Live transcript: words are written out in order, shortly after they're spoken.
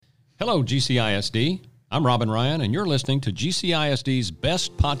Hello, GCISD. I'm Robin Ryan, and you're listening to GCISD's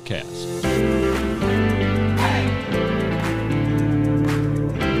Best Podcast.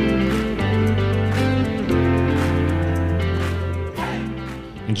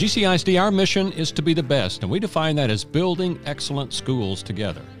 In GCISD, our mission is to be the best, and we define that as building excellent schools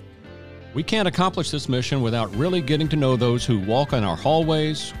together. We can't accomplish this mission without really getting to know those who walk in our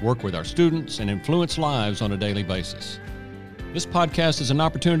hallways, work with our students, and influence lives on a daily basis. This podcast is an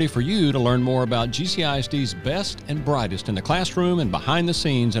opportunity for you to learn more about GCISD's best and brightest in the classroom and behind the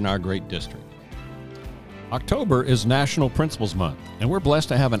scenes in our great district. October is National Principals Month, and we're blessed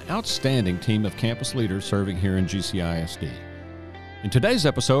to have an outstanding team of campus leaders serving here in GCISD. In today's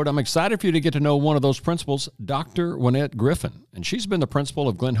episode, I'm excited for you to get to know one of those principals, Dr. Wynette Griffin, and she's been the principal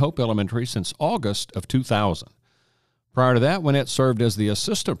of Glen Hope Elementary since August of 2000. Prior to that, Wynette served as the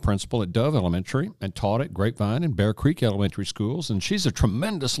assistant principal at Dove Elementary and taught at Grapevine and Bear Creek Elementary Schools, and she's a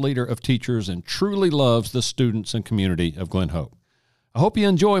tremendous leader of teachers and truly loves the students and community of Glen Hope. I hope you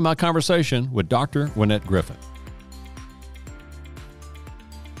enjoy my conversation with Dr. Wynette Griffin.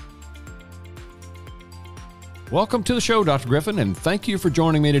 Welcome to the show, Dr. Griffin, and thank you for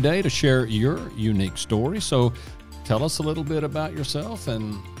joining me today to share your unique story. So tell us a little bit about yourself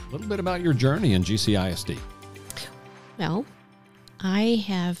and a little bit about your journey in GCISD. Well, I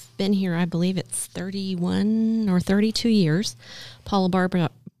have been here, I believe it's 31 or 32 years. Paula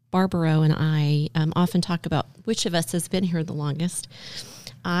Barbaro and I often talk about which of us has been here the longest.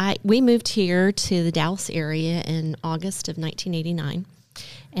 We moved here to the Dallas area in August of 1989,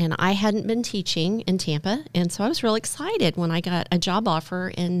 and I hadn't been teaching in Tampa, and so I was real excited when I got a job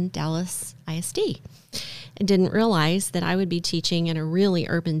offer in Dallas ISD. I didn't realize that I would be teaching in a really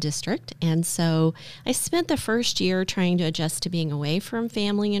urban district, and so I spent the first year trying to adjust to being away from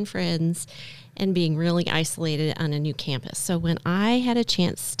family and friends and being really isolated on a new campus. So when I had a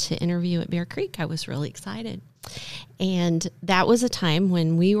chance to interview at Bear Creek, I was really excited. And that was a time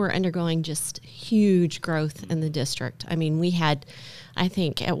when we were undergoing just huge growth in the district. I mean, we had, I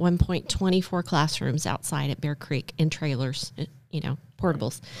think, at one point, 24 classrooms outside at Bear Creek in trailers,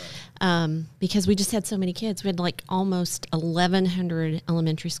 portables, because we just had so many kids. We had like almost 1,100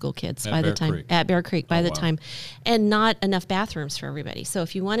 elementary school kids at Bear Creek by the time, and not enough bathrooms for everybody. So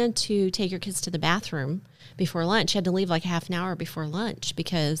if you wanted to take your kids to the bathroom before lunch, you had to leave like half an hour before lunch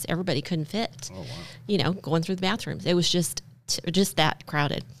because everybody couldn't fit, going through the bathrooms. It was just that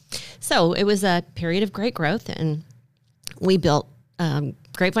crowded. So it was a period of great growth, and we built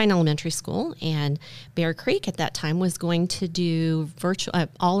Grapevine Elementary School, and Bear Creek at that time was going to do virtual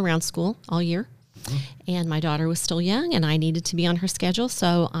all-around school all year. Mm-hmm. And my daughter was still young, and I needed to be on her schedule,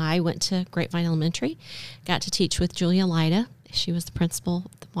 so I went to Grapevine Elementary, got to teach with Julia Lyda. She was the principal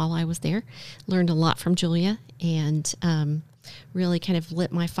while I was there. Learned a lot from Julia, and really kind of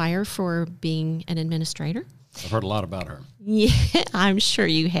lit my fire for being an administrator. I've heard a lot about her. Yeah, I'm sure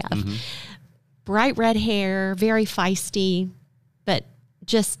you have. Mm-hmm. Bright red hair, very feisty, but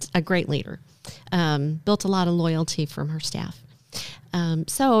just a great leader. Built a lot of loyalty from her staff.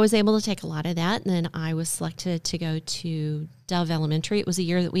 So I was able to take a lot of that, and then I was selected to go to Dove Elementary. It was a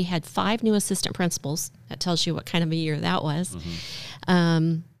year that we had 5 new assistant principals. That tells you what kind of a year that was.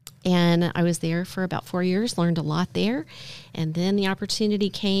 Mm-hmm. And I was there for about 4 years, learned a lot there. And then the opportunity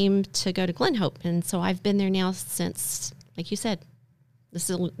came to go to Glen Hope. And so I've been there now since, like you said, this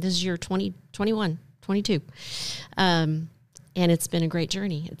is year 2021, 22. And it's been a great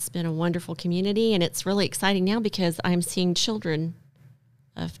journey. It's been a wonderful community, and it's really exciting now because I'm seeing children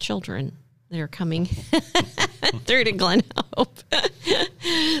of children that are coming through to Glen Hope.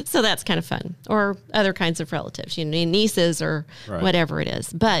 So that's kind of fun. Or other kinds of relatives, nieces or whatever it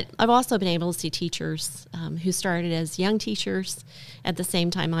is. But I've also been able to see teachers who started as young teachers at the same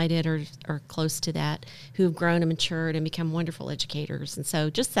time I did or close to that, who have grown and matured and become wonderful educators. And so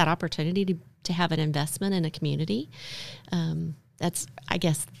just that opportunity to have an investment in a community, I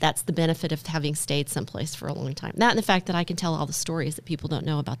guess that's the benefit of having stayed someplace for a long time. That and the fact that I can tell all the stories that people don't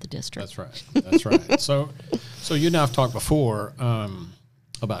know about the district. That's right. So you and I have talked before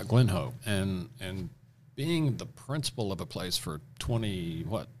about Glen Hope and being the principal of a place for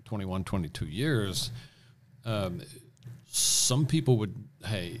 21, 22 years. Some people would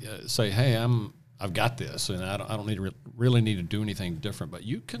say, I've got this, and I don't really need to do anything different. But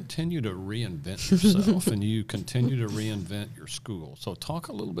you continue to reinvent yourself, and you continue to reinvent your school. So talk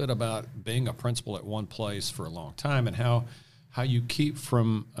a little bit about being a principal at one place for a long time, and how you keep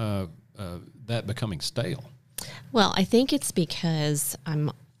from that becoming stale. Well, I think it's because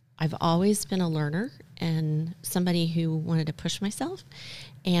I've always been a learner and somebody who wanted to push myself,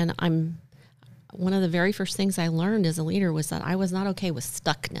 and one of the very first things I learned as a leader was that I was not okay with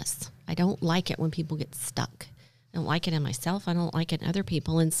stuckness. I don't like it when people get stuck. I don't like it in myself. I don't like it in other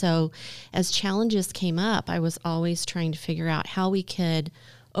people. And so as challenges came up, I was always trying to figure out how we could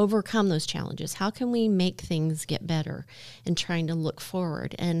overcome those challenges. How can we make things get better, and trying to look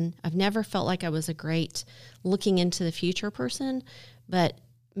forward. And I've never felt like I was a great looking into the future person, but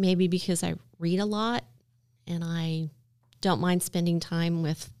maybe because I read a lot and I don't mind spending time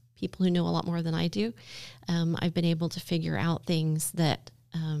with people who know a lot more than I do, I've been able to figure out things that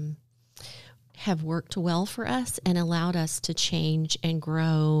have worked well for us and allowed us to change and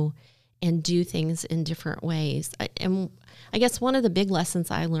grow and do things in different ways. And I guess one of the big lessons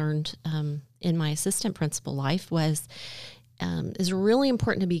I learned in my assistant principal life was is really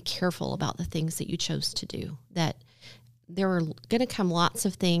important to be careful about the things that you chose to do, that there are going to come lots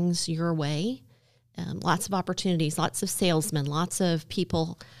of things your way, lots of opportunities, lots of salesmen, lots of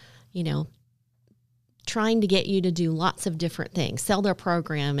people, trying to get you to do lots of different things, sell their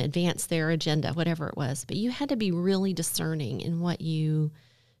program, advance their agenda, whatever it was. But you had to be really discerning in what you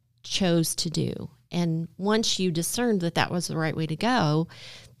chose to do. And once you discerned that that was the right way to go,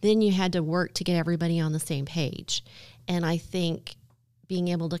 then you had to work to get everybody on the same page. And I think being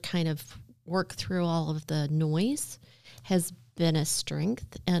able to kind of work through all of the noise has been a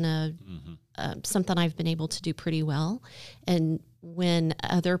strength and something I've been able to do pretty well. And when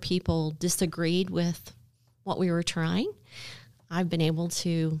other people disagreed with what we were trying, I've been able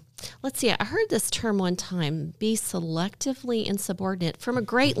to, I heard this term one time, be selectively insubordinate from a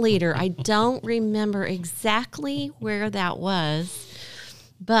great leader. I don't remember exactly where that was,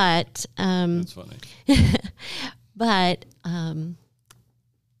 but that's funny. But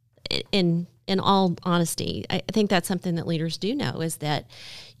in all honesty, I think that's something that leaders do know, is that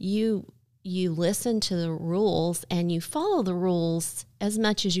you listen to the rules and you follow the rules as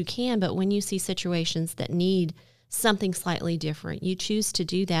much as you can, but when you see situations that need something slightly different, you choose to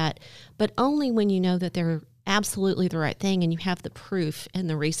do that, but only when you know that they're absolutely the right thing and you have the proof and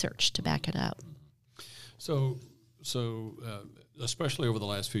the research to back it up. So especially over the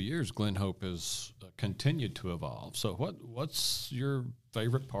last few years, Glen Hope has continued to evolve. So what's your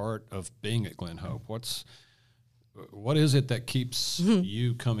favorite part of being at Glen Hope? What is it that keeps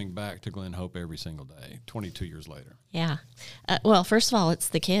you coming back to Glen Hope every single day, 22 years later? Yeah. Well, first of all, it's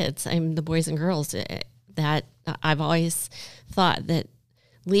the kids. The boys and girls that I've always thought that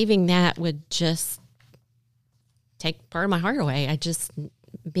leaving that would just take part of my heart away.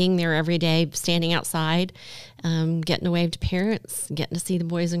 Being there every day, standing outside, getting to wave to parents, getting to see the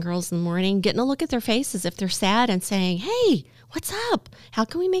boys and girls in the morning, getting to look at their faces if they're sad and saying, hey, what's up? How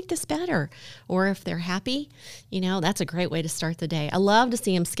can we make this better? Or if they're happy, that's a great way to start the day. I love to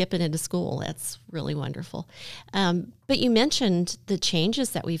see them skipping into school. That's really wonderful. But you mentioned the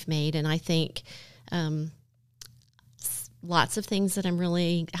changes that we've made, and I think lots of things that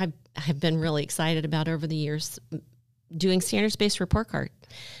I've been really excited about over the years. Doing standards-based report card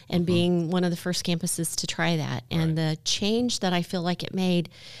and being one of the first campuses to try that, and the change that I feel like it made.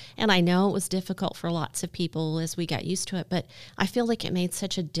 And I know it was difficult for lots of people as we got used to it, but I feel like it made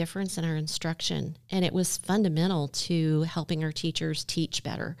such a difference in our instruction, and it was fundamental to helping our teachers teach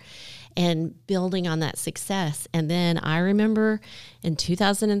better and building on that success. And then I remember in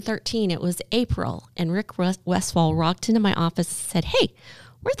 2013, it was April, and Rick Westfall walked into my office and said, hey,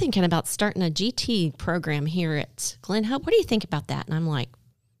 we're thinking about starting a GT program here at Glen Hope. What do you think about that? And I'm like,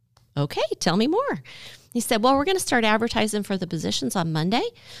 okay, tell me more. He said, well, we're going to start advertising for the positions on Monday,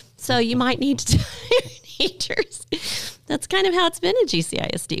 so you might need to tell your teachers. That's kind of how it's been at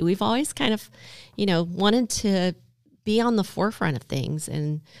GCISD. We've always kind of, wanted to be on the forefront of things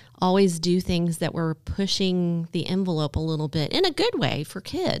and always do things that were pushing the envelope a little bit in a good way for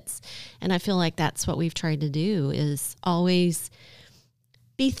kids. And I feel like that's what we've tried to do, is always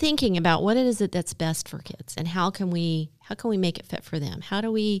be thinking about what is it that's best for kids, and how can we make it fit for them? How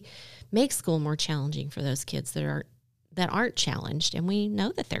do we make school more challenging for those kids that aren't challenged, and we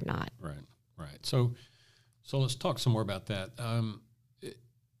know that they're not. Right. So let's talk some more about that.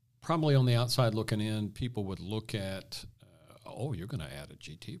 Probably on the outside looking in, people would look at, you're going to add a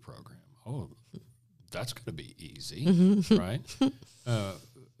GT program. Oh, that's going to be easy, right?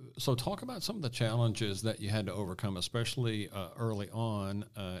 So talk about some of the challenges that you had to overcome, especially early on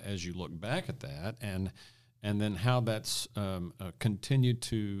as you look back at that, and then how that's continued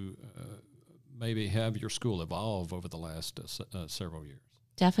to maybe have your school evolve over the last several years.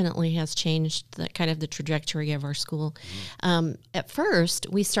 Definitely has changed the trajectory of our school. At first,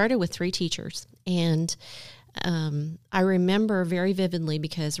 we started with 3 teachers, and I remember very vividly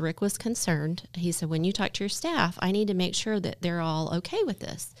because Rick was concerned. He said, when you talk to your staff, I need to make sure that they're all okay with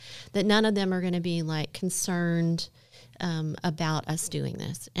this, that none of them are going to be like concerned about us doing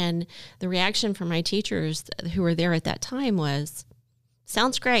this. And the reaction from my teachers who were there at that time was,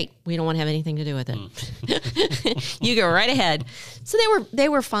 sounds great. We don't want to have anything to do with it. You go right ahead. So they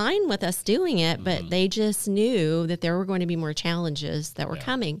were fine with us doing it, but they just knew that there were going to be more challenges that were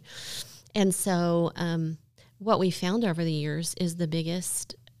coming. And so what we found over the years is the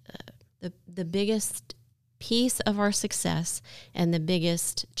biggest piece of our success and the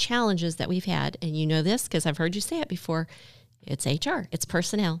biggest challenges that we've had, and you know this because I've heard you say it before, it's HR, it's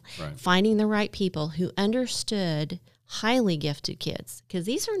personnel. Right. Finding the right people who understood highly gifted kids, because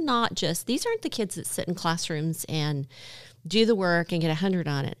these aren't the kids that sit in classrooms and do the work and get 100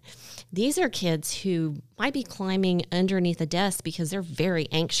 on it. These are kids who might be climbing underneath a desk because they're very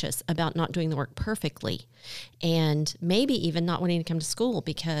anxious about not doing the work perfectly, and maybe even not wanting to come to school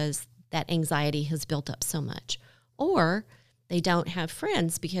because that anxiety has built up so much. Or they don't have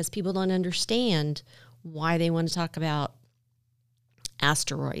friends because people don't understand why they want to talk about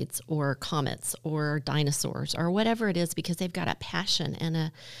asteroids or comets or dinosaurs or whatever it is, because they've got a passion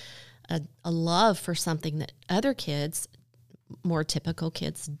and a love for something that other kids, more typical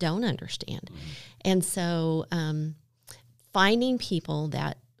kids, don't understand. Mm-hmm. And so finding people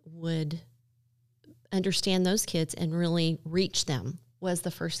that would understand those kids and really reach them was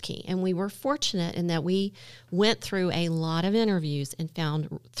the first key. And we were fortunate in that we went through a lot of interviews and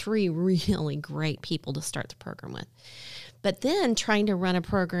found 3 really great people to start the program with. But then trying to run a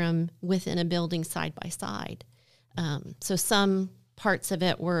program within a building side by side. So some parts of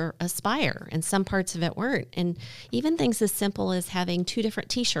it were Aspire and some parts of it weren't. And even things as simple as having 2 different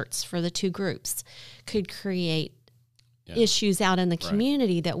T-shirts for the 2 groups could create issues out in the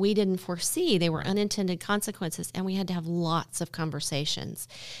community that we didn't foresee. They were unintended consequences, and we had to have lots of conversations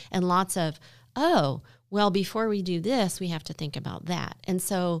and lots of, before we do this, we have to think about that. And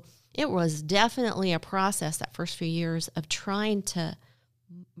so it was definitely a process that first few years of trying to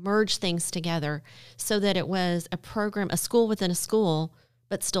merge things together so that it was a program, a school within a school,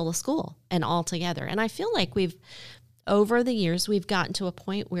 but still a school and all together. And I feel like over the years, we've gotten to a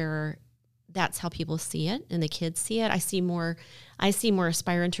point where that's how people see it and the kids see it. I see more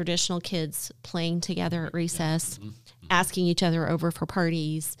Aspire and traditional kids playing together at recess, asking each other over for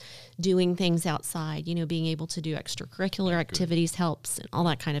parties, doing things outside, being able to do extracurricular activities helps and all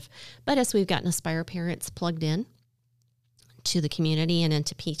that kind of. But as we've gotten Aspire parents plugged in to the community and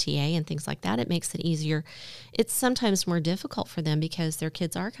into PTA and things like that, it makes it easier. It's sometimes more difficult for them because their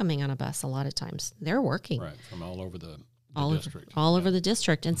kids are coming on a bus a lot of times. They're working. Right, from all over the district. All over the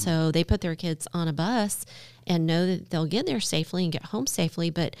district. And so they put their kids on a bus and know that they'll get there safely and get home safely,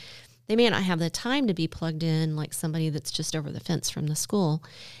 but they may not have the time to be plugged in like somebody that's just over the fence from the school.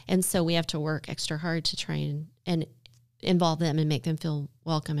 And so we have to work extra hard to try and involve them and make them feel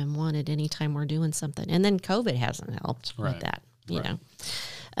welcome and wanted anytime we're doing something. And then COVID hasn't helped with that, you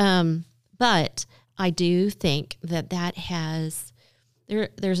know. But I do think that has...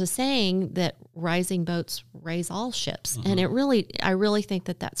 There's a saying that rising boats raise all ships. And I really think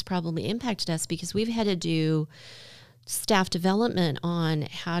that that's probably impacted us because we've had to do staff development on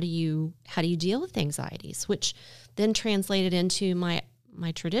how do you deal with anxieties, which then translated into my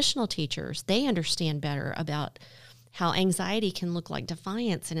traditional teachers. They understand better about how anxiety can look like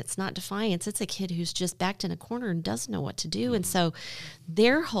defiance, and it's not defiance. It's a kid who's just backed in a corner and doesn't know what to do. And so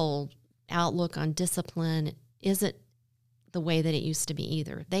their whole outlook on discipline isn't the way that it used to be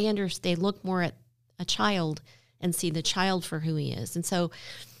either. They look more at a child and see the child for who he is. And so,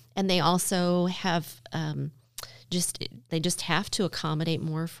 and they also have they just have to accommodate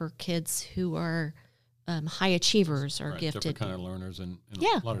more for kids who are high achievers or gifted. Different kind of learners in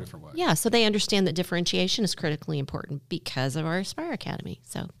a lot of different ways. Yeah, so they understand that differentiation is critically important because of our Aspire Academy.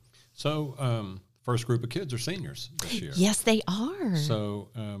 So first group of kids are seniors this year. Yes, they are. So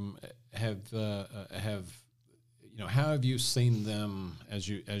how have you seen them as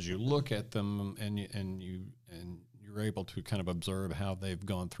you look at them and you're able to kind of observe how they've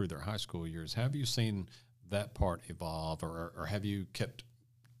gone through their high school years? Have you seen that part evolve, or have you kept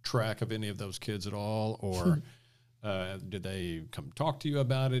track of any of those kids at all, or did they come talk to you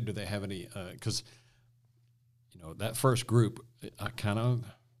about it? Do they have any? Because that first group, I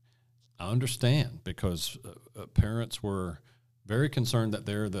understand because parents were very concerned that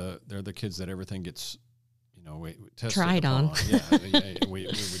they're the kids that everything gets. We tested tried upon. on. We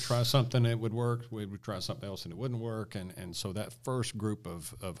would try something, it would work. We would try something else, and it wouldn't work. And so that first group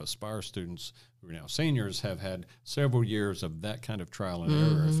of Aspire students, who are now seniors, have had several years of that kind of trial and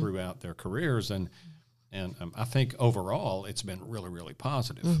error throughout their careers. And And I think overall it's been really, really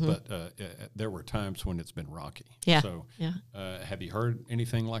positive. Mm-hmm. But there were times when it's been rocky. Yeah. So Yeah. Have you heard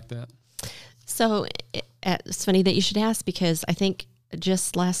anything like that? So it's funny that you should ask, because I think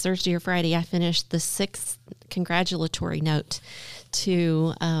just last Thursday or Friday, I finished the 6th congratulatory note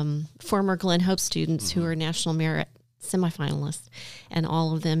to former Glen Hope students who are National Merit semifinalists, and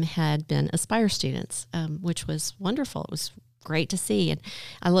all of them had been Aspire students, which was wonderful. It was great to see. And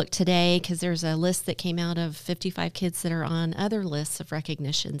I looked today because there's a list that came out of 55 kids that are on other lists of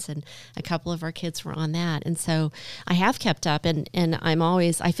recognitions, and a couple of our kids were on that. And so I have kept up, and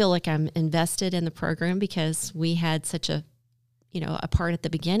I feel like I'm invested in the program because we had such a part at the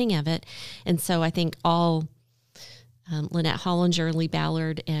beginning of it. And so I think all Lynette Hollinger, Lee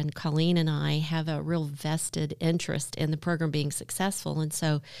Ballard, and Colleen and I have a real vested interest in the program being successful. And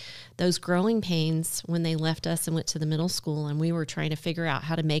so those growing pains when they left us and went to the middle school, and we were trying to figure out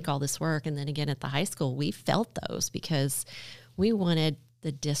how to make all this work, and then again at the high school, we felt those because we wanted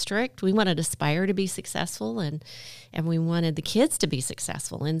the district, we wanted Aspire to be successful, and we wanted the kids to be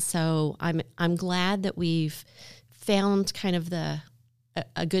successful. And so I'm glad that we've found kind of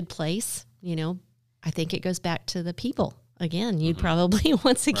a good place. I think it goes back to the people. Again, you'd probably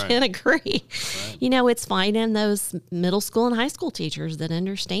once again agree. Right. It's finding those middle school and high school teachers that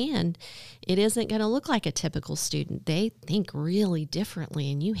understand it isn't going to look like a typical student. They think really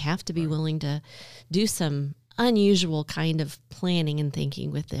differently, and you have to be willing to do some unusual kind of planning and thinking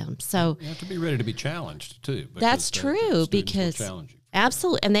with them. So you have to be ready to be challenged too. That's true, because challenge you.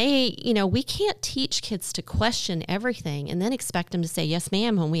 Absolutely. And we can't teach kids to question everything and then expect them to say, yes,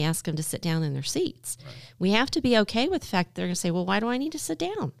 ma'am, when we ask them to sit down in their seats. Right. We have to be okay with the fact they're going to say, well, why do I need to sit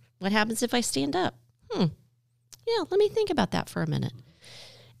down? What happens if I stand up? Yeah, let me think about that for a minute.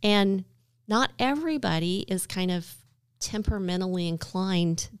 And not everybody is kind of temperamentally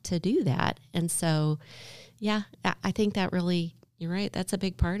inclined to do that. And so, yeah, I think that really, you're right, that's a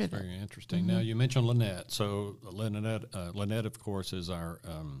big part of it. Very interesting. Now, you mentioned Lynette. So Lynette, of course, is our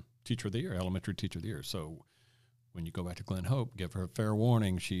teacher of the year, elementary teacher of the year. So when you go back to Glen Hope, give her a fair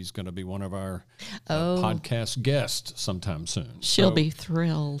warning. She's going to be one of our podcast guests sometime soon. She'll be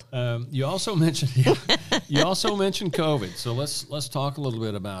thrilled. You also mentioned COVID. So let's talk a little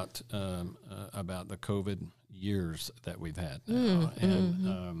bit about the COVID years that we've had now.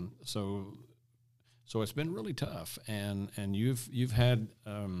 So it's been really tough, and you've had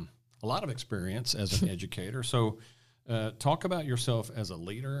a lot of experience as an educator. So talk about yourself as a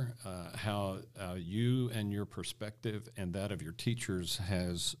leader, how you and your perspective and that of your teachers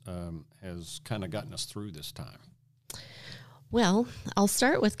has kind of gotten us through this time. Well, I'll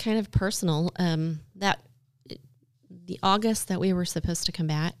start with kind of personal. The August that we were supposed to come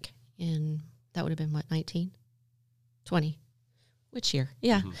back in, that would have been what, 19? 20? Which year?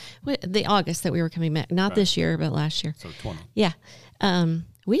 Yeah. The August that we were coming back. Not this year, but last year. So 20. Yeah.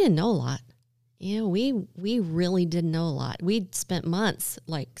 We didn't know a lot. We really didn't know a lot. We'd spent months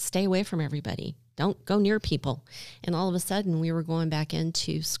like, stay away from everybody. Don't go near people. And all of a sudden we were going back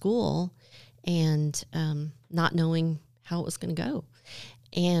into school and not knowing how it was going to go.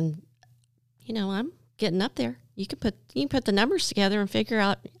 And, I'm getting up there. You can put the numbers together and figure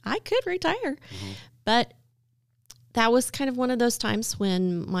out I could retire. But that was kind of one of those times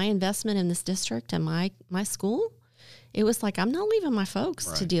when my investment in this district and my school, it was like, I'm not leaving my folks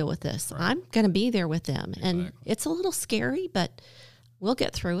to deal with this. Right. I'm going to be there with them. Exactly. And it's a little scary, but we'll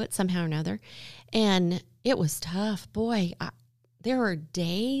get through it somehow or another. And it was tough. Boy, there were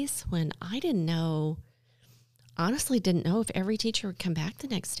days when I honestly didn't know if every teacher would come back the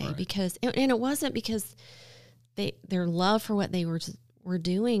next day. Because, and it wasn't because their love for what they were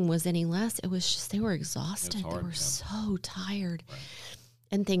doing was any less. It was just they were exhausted. They were so tired,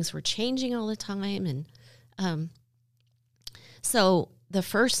 and things were changing all the time. And so the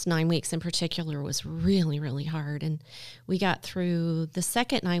first 9 weeks in particular was really, really hard. And we got through the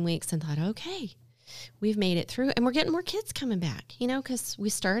second 9 weeks and thought, okay, we've made it through, and we're getting more kids coming back. Because we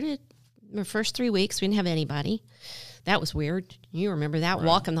started the first 3 weeks, we didn't have anybody. That was weird. You remember that,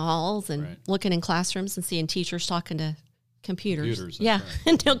 walking the halls and looking in classrooms and seeing teachers talking to computers. Yeah,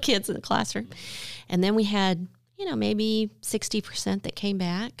 right. No kids in the classroom. And then we had, maybe 60% that came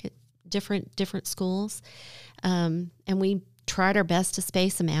back at different schools. And we tried our best to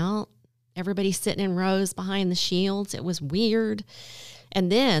space them out. Everybody sitting in rows behind the shields. It was weird.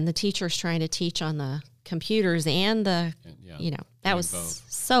 And then the teachers trying to teach on the computers and that was both.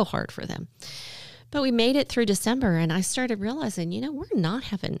 So hard for them. But we made it through December, and I started realizing, we're not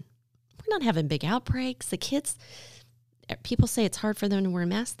having big outbreaks. The kids, people say it's hard for them to wear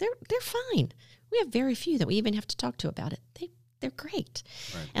masks. They're fine. We have very few that we even have to talk to about it. they're great.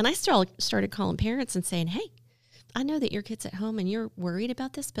 Right. And I started calling parents and saying, hey, I know that your kid's at home and you're worried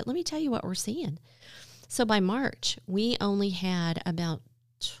about this, but let me tell you what we're seeing. So by March, we only had about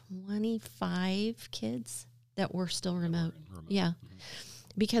 25 kids that were still remote. Yeah. Mm-hmm.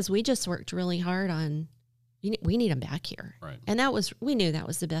 Because we just worked really hard on, we need them back here. Right. And we knew that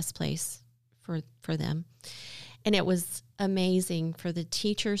was the best place for them. And it was amazing for the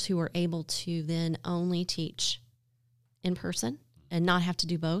teachers who were able to then only teach in person and not have to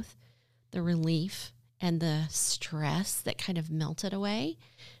do both. The relief and the stress that kind of melted away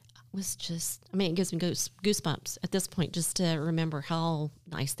was just, it gives me goosebumps at this point just to remember how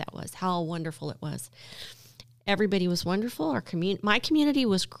nice that was, how wonderful it was. Everybody was wonderful. My community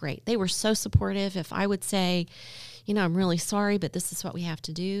was great. They were so supportive. If I would say, I'm really sorry, but this is what we have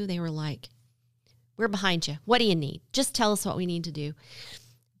to do, they were like, we're behind you. What do you need? Just tell us what we need to do.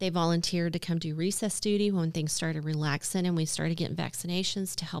 They volunteered to come do recess duty when things started relaxing and we started getting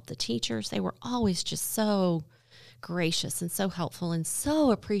vaccinations to help the teachers. They were always just so gracious and so helpful and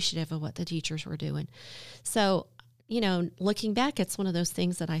so appreciative of what the teachers were doing. So, looking back, it's one of those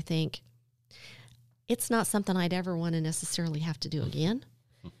things that I think it's not something I'd ever want to necessarily have to do again,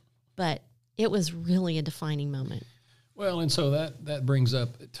 but it was really a defining moment. Well, and so that brings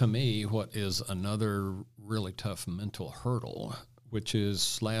up to me what is another really tough mental hurdle, which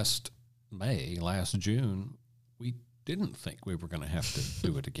is last June, we didn't think we were going to have to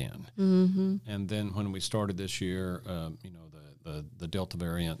do it again. Mm-hmm. And then when we started this year, the Delta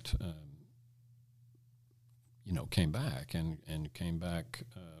variant, came back and came back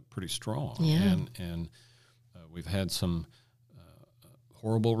pretty strong. Yeah. And we've had some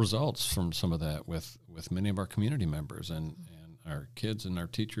horrible results from some of that with many of our community members, and our kids and our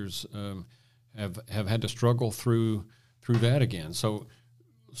teachers have had to struggle through that again.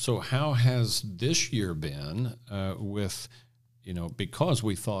 So how has this year been with, because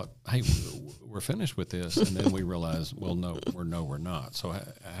we thought, hey, we're finished with this, and then we realized, well, no, we're not. So,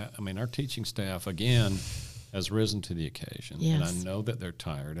 our teaching staff, again, has risen to the occasion. Yes. And I know that they're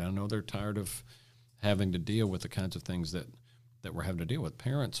tired. I know they're tired of having to deal with the kinds of things that we're having to deal with.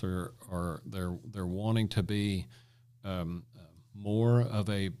 Parents they're wanting to be more of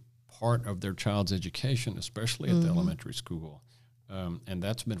a part of their child's education, especially at the elementary school. And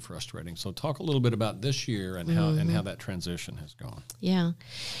that's been frustrating. So talk a little bit about this year and how that transition has gone. Yeah,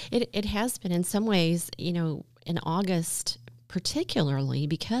 it has been in some ways, in August particularly,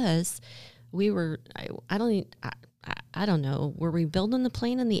 because we were, I don't know, were we building the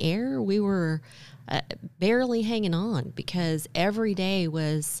plane in the air? We were barely hanging on because every day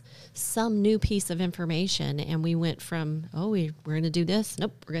was some new piece of information, and we went from, we're going to do this.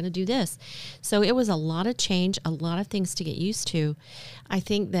 Nope, we're going to do this. So it was a lot of change, a lot of things to get used to. I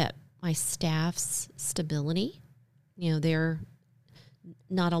think that my staff's stability, they're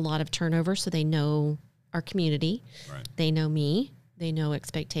not a lot of turnover, so they know our community. Right. They know me. They know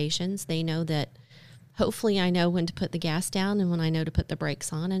expectations. They know that hopefully I know when to put the gas down and when I know to put the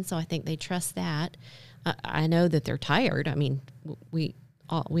brakes on. And so I think they trust that. I know that they're tired. We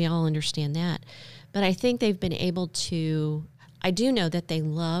all understand that. But I think they've been able to, I do know that they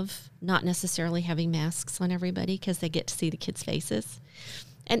love not necessarily having masks on everybody because they get to see the kids' faces.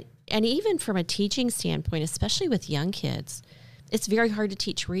 And even from a teaching standpoint, especially with young kids, it's very hard to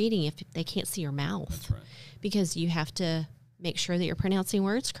teach reading if they can't see your mouth. That's right. Because you have to make sure that you're pronouncing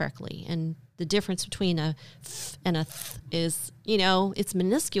words correctly. And the difference between a f and a th is, it's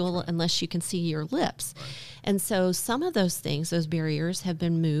minuscule unless you can see your lips. Right. And so some of those things, those barriers have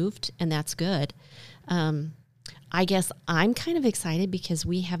been moved, and that's good. I guess I'm kind of excited because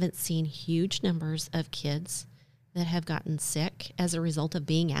we haven't seen huge numbers of kids that have gotten sick as a result of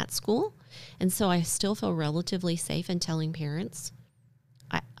being at school. And so I still feel relatively safe in telling parents,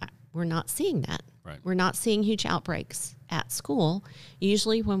 we're not seeing that. Right. We're not seeing huge outbreaks at school.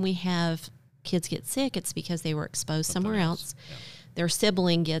 Usually when we have kids get sick, it's because they were exposed somewhere else. Yeah. Their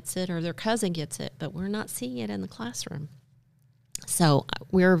sibling gets it or their cousin gets it, but we're not seeing it in the classroom. So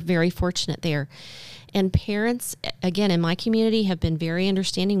we're very fortunate there. And parents, again, in my community have been very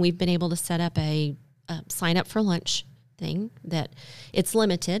understanding. We've been able to set up a sign up for lunch thing that it's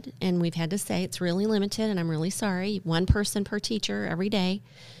limited, and we've had to say it's really limited, and I'm really sorry. One person per teacher every day.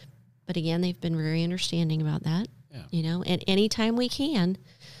 But again, they've been very understanding about that. Yeah. And anytime we can,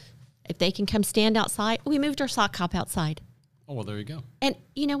 if they can come stand outside, we moved our sock hop outside. Oh, well, there you go. And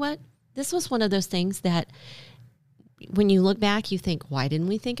you know what? This was one of those things that when you look back, you think, why didn't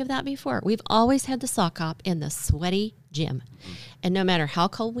we think of that before? We've always had the sock hop in the sweaty gym. And no matter how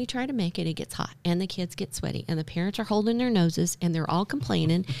cold we try to make it, it gets hot and the kids get sweaty and the parents are holding their noses and they're all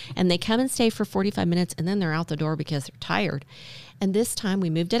complaining and they come and stay for 45 minutes and then they're out the door because they're tired. And this time we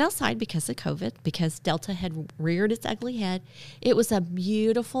moved it outside because of COVID, because Delta had reared its ugly head. It was a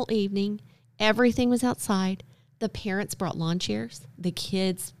beautiful evening. Everything was outside. The parents brought lawn chairs. The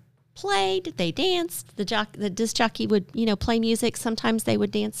kids played, they danced. The disc jockey would, play music. Sometimes they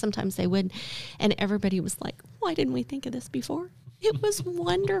would dance, sometimes they wouldn't. And everybody was like, why didn't we think of this before? It was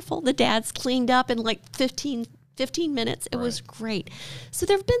wonderful. The dads cleaned up in like 15 minutes. It was great. So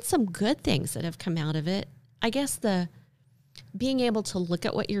there have been some good things that have come out of it. I guess the being able to look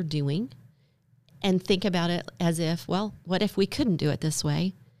at what you're doing and think about it as if, well, what if we couldn't do it this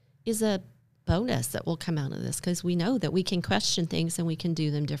way, is a bonus that will come out of this, because we know that we can question things and we can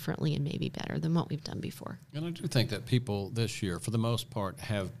do them differently and maybe better than what we've done before. And I do think that people this year, for the most part,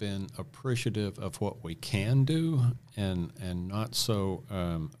 have been appreciative of what we can do and not so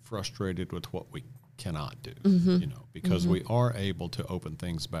frustrated with what we cannot do, because we are able to open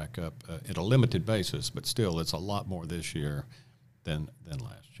things back up at a limited basis, but still it's a lot more this year than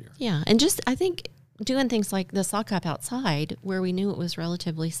last year. Yeah, and just I think doing things like the sock hop outside where we knew it was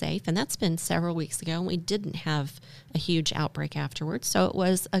relatively safe, and that's been several weeks ago, and we didn't have a huge outbreak afterwards, so it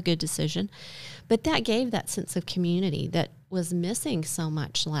was a good decision. But that gave that sense of community that was missing so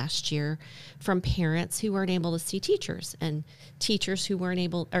much last year from parents who weren't able to see teachers, and teachers who weren't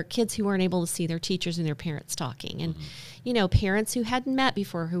able, or kids who weren't able to see their teachers and their parents talking, and parents who hadn't met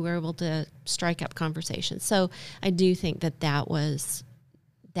before who were able to strike up conversations. So I do think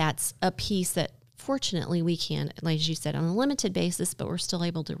that's a piece that fortunately we can, like you said, on a limited basis, but we're still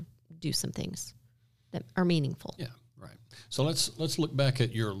able to do some things that are meaningful. Yeah, right. So let's look back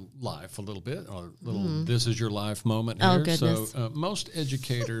at your life a little bit, or a little this is your life moment here. Oh, goodness. So most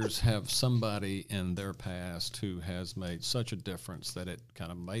educators have somebody in their past who has made such a difference that it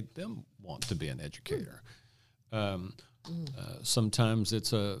kind of made them want to be an educator. Sometimes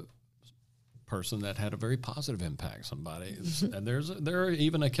it's a person that had a very positive impact, somebody, and there are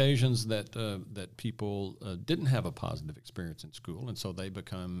even occasions that people didn't have a positive experience in school, and so they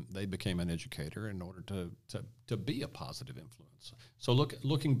became an educator in order to be a positive influence. So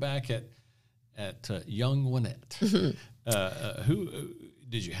looking back at young Wynette, who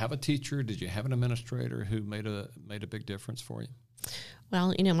did you have a teacher? Did you have an administrator who made a big difference for you?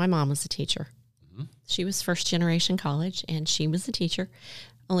 Well, my mom was a teacher. Mm-hmm. She was first generation college, and she was a teacher.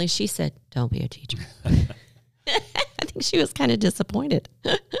 Only she said, don't be a teacher. I think she was kind of disappointed.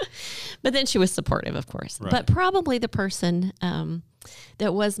 But then she was supportive, of course. Right. But probably the person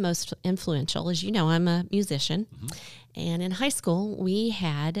that was most influential, as you know, I'm a musician. Mm-hmm. And in high school, we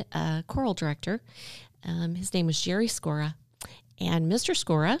had a choral director. His name was Jerry Scora. And Mr.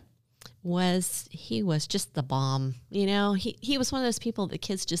 Scora was just the bomb. He was one of those people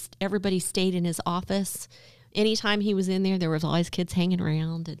that everybody stayed in his office. Anytime he was in there, there was always kids hanging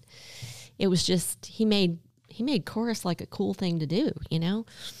around, and it was just he made chorus like a cool thing to do,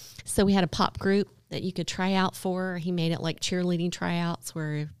 So we had a pop group that you could try out for. He made it like cheerleading tryouts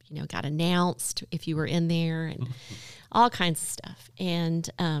where got announced if you were in there and all kinds of stuff. And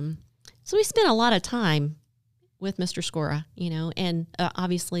so we spent a lot of time with Mr. Scora, and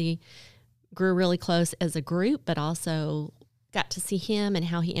obviously grew really close as a group, but also got to see him and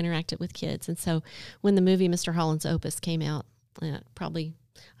how he interacted with kids. And so when the movie Mr. Holland's Opus came out, probably,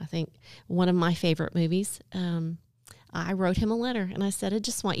 I think, one of my favorite movies, I wrote him a letter and I said, I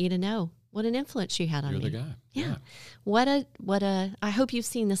just want you to know what an influence you had on me. You're the guy. Yeah. I hope you've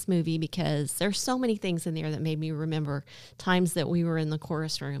seen this movie, because there's so many things in there that made me remember times that we were in the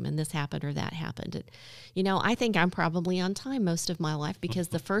chorus room and this happened or that happened. And, I think I'm probably on time most of my life, because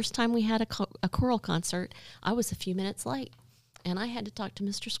the first time we had a choral concert, I was a few minutes late. And I had to talk to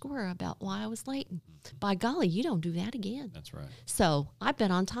Mr. Scora about why I was late. And by golly, you don't do that again. That's right. So I've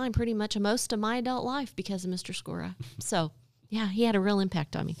been on time pretty much most of my adult life because of Mr. Scora. So, yeah, he had a real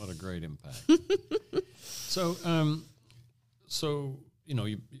impact on me. What a great impact. So,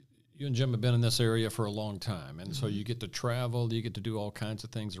 you and Jim have been in this area for a long time, and so you get to travel, you get to do all kinds of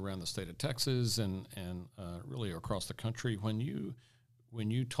things around the state of Texas and really across the country. When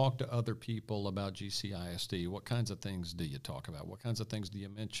you talk to other people about GCISD, what kinds of things do you talk about? What kinds of things do you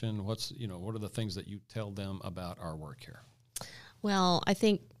mention? What are the things that you tell them about our work here? Well, I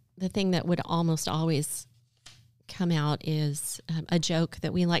think the thing that would almost always come out is a joke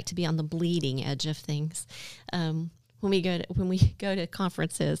that we like to be on the bleeding edge of things. when we go to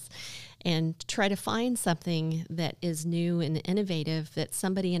conferences and try to find something that is new and innovative that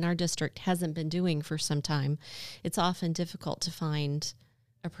somebody in our district hasn't been doing for some time, it's often difficult to find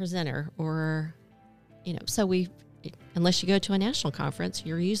a presenter or, so unless you go to a national conference,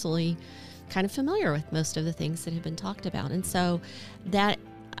 you're usually kind of familiar with most of the things that have been talked about. And so that,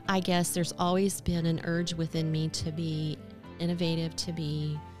 I guess there's always been an urge within me to be innovative, to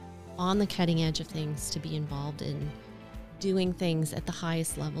be on the cutting edge of things, to be involved in doing things at the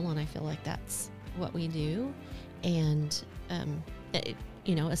highest level. And I feel like that's what we do. And,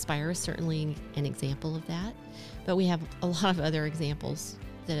 Aspire is certainly an example of that. But we have a lot of other examples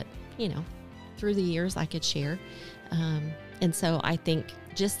that, through the years I could share. And so I think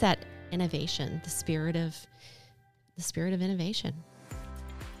just that innovation, the spirit of innovation.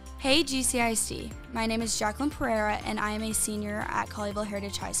 Hey GCISD, my name is Jacqueline Pereira and I am a senior at Colleyville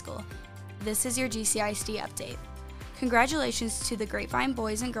Heritage High School. This is your GCISD update. Congratulations to the Grapevine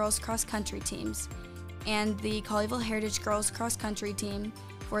Boys and Girls Cross Country teams and the Colleyville Heritage Girls Cross Country team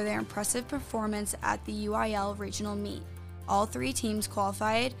for their impressive performance at the UIL Regional Meet. All 3 teams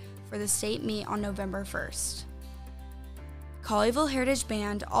qualified for the state meet on November 1st. Colleyville Heritage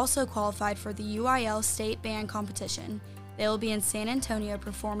Band also qualified for the UIL State Band Competition. They will be in San Antonio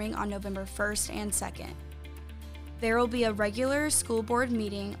performing on November 1st and 2nd. There will be a regular school board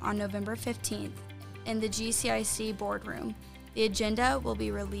meeting on November 15th in the GCISD boardroom. The agenda will be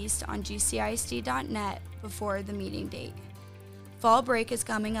released on gcisd.net before the meeting date. Fall break is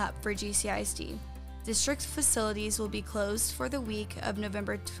coming up for GCISD. District facilities will be closed for the week of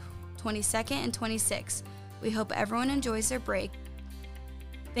November 22nd and 26th. We hope everyone enjoys their break.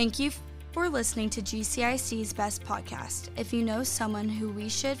 Thank you for listening to GCISD's Best Podcast. If you know someone who we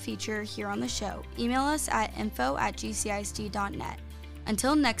should feature here on the show, email us at info@gcisd.net.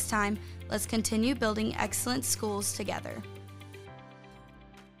 Until next time, let's continue building excellent schools together.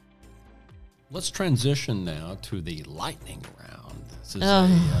 Let's transition now to the lightning round. This is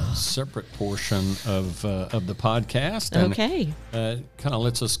a separate portion of the podcast. And, okay. Kind of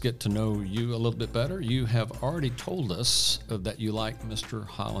lets us get to know you a little bit better. You have already told us that you like Mr.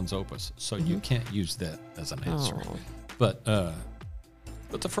 Holland's Opus, so you can't use that as an answer. Oh. But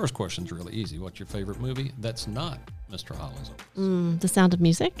the first question is really easy. What's your favorite movie that's not Mr. Holland's Opus? The Sound of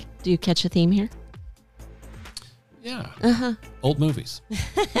Music. Do you catch a theme here? Yeah. Old movies.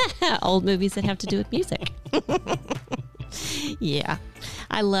 Old movies that have to do with music. Yeah.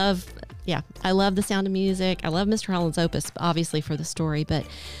 I love The Sound of Music. I love Mr. Holland's Opus, obviously for the story, but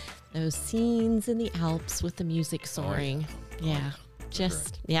those scenes in the Alps with the music soaring. Yeah.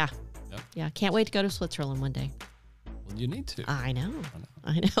 Can't wait to go to Switzerland one day. Well, you need to. I know.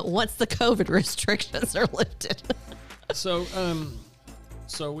 Once the COVID restrictions are lifted.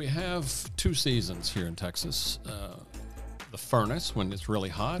 So we have 2 seasons here in Texas. The furnace when it's really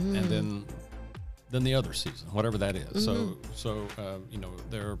hot, and then the other season, whatever that is. So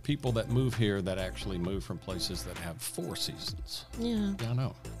there are people that move here that actually move from places that have 4 seasons. Yeah. Yeah, I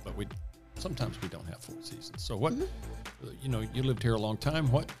know. But sometimes we don't have 4 seasons. So what, you lived here a long time.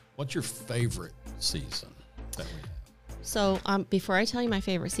 What's your favorite season that we have? So before I tell you my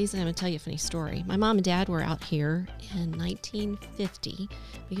favorite season, I'm going to tell you a funny story. My mom and dad were out here in 1950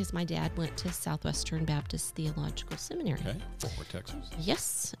 because my dad went to Southwestern Baptist Theological Seminary. Okay, Fort Worth, Texas.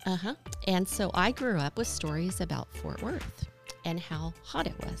 Yes, And so I grew up with stories about Fort Worth and how hot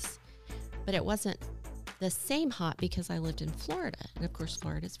it was. But it wasn't the same hot because I lived in Florida. And of course,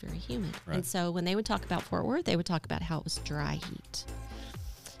 Florida is very humid. Right. And so when they would talk about Fort Worth, they would talk about how it was dry heat.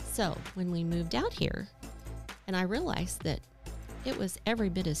 So when we moved out here, and I realized that it was every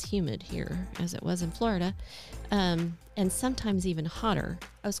bit as humid here as it was in Florida, and sometimes even hotter.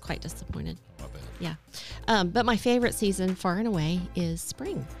 I was quite disappointed. Oh, I bet. Yeah. But my favorite season, far and away, is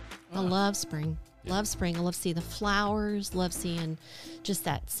spring. I love spring. Yeah. Love spring. I love seeing the flowers, love seeing just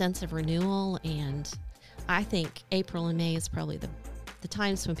that sense of renewal. And I think April and May is probably the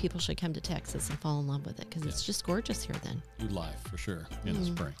times when people should come to Texas and fall in love with it because it's just gorgeous here then. You life for sure in the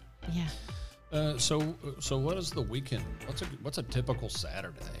spring. Yeah. So what is the weekend? What's a typical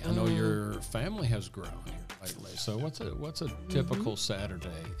Saturday? I know your family has grown here lately. So what's a typical Saturday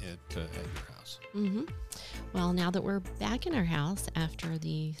at your house? Well, now that we're back in our house after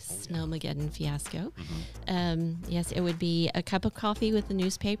the Snowmageddon fiasco, yes, it would be a cup of coffee with a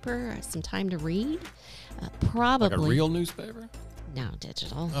newspaper, some time to read, probably Like a real newspaper? No,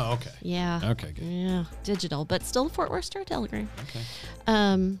 digital. Oh, okay. Yeah. Okay, good. Yeah, digital, but still Fort Worth Star-Telegram.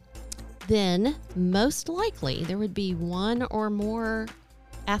 Okay. Then most likely there would be one or more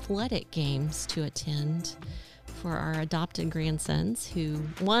athletic games to attend for our adopted grandsons,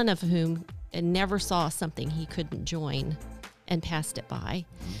 one of whom and never saw something he couldn't join and passed it by.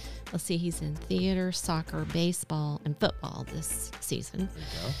 Let's see, he's in theater, soccer, baseball, and football this season. There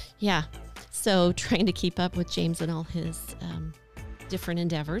you go. Yeah. So trying to keep up with James and all his different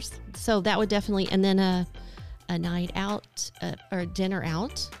endeavors. So that would definitely, and then a night out or dinner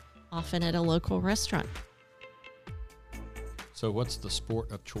out, often at a local restaurant. So what's the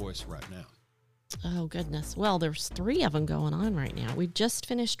sport of choice right now? Oh, goodness. Well, there's 3 of them going on right now. We just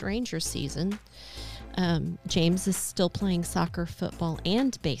finished Rangers season. James is still playing soccer, football,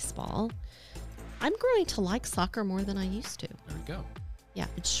 and baseball. I'm growing to like soccer more than I used to. There you go. Yeah,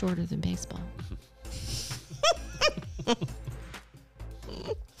 it's shorter than baseball.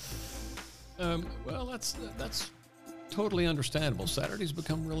 Well, that's totally understandable. Saturdays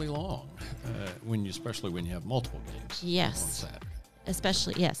become really long, especially when you have multiple games. Yes. On Saturday.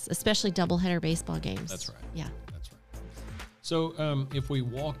 Especially doubleheader baseball games. That's right. Yeah. That's right. So, if we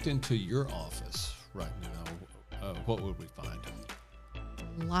walked into your office right now, what would we find?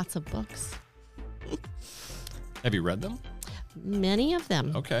 Lots of books. Have you read them? Many of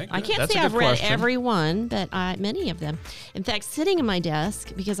them. Okay, I good. can't That's say a good I've read question. every one, but many of them. In fact, sitting in my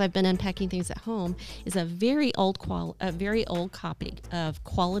desk, because I've been unpacking things at home, is a very old copy of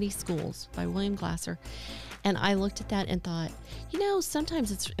Quality Schools by William Glasser. And I looked at that and thought,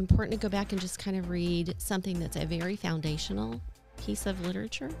 sometimes it's important to go back and just kind of read something that's a very foundational piece of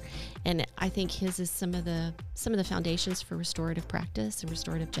literature. And I think his is some of the foundations for restorative practice and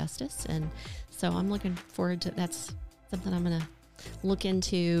restorative justice. And so I'm looking forward to that's something I'm going to look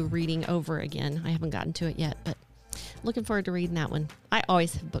into reading over again. I haven't gotten to it yet, but looking forward to reading that one. I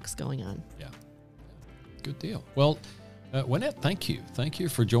always have books going on. Yeah. Good deal. Well, Wynette, thank you. Thank you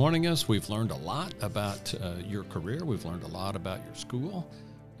for joining us. We've learned a lot about your career. We've learned a lot about your school,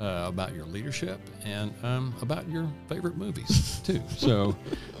 about your leadership, and about your favorite movies, too. So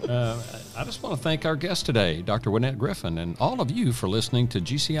I just want to thank our guest today, Dr. Wynette Griffin, and all of you for listening to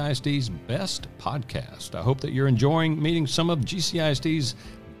GCISD's Best Podcast. I hope that you're enjoying meeting some of GCISD's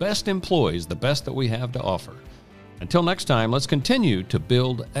best employees, the best that we have to offer. Until next time, let's continue to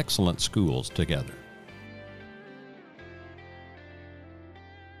build excellent schools together.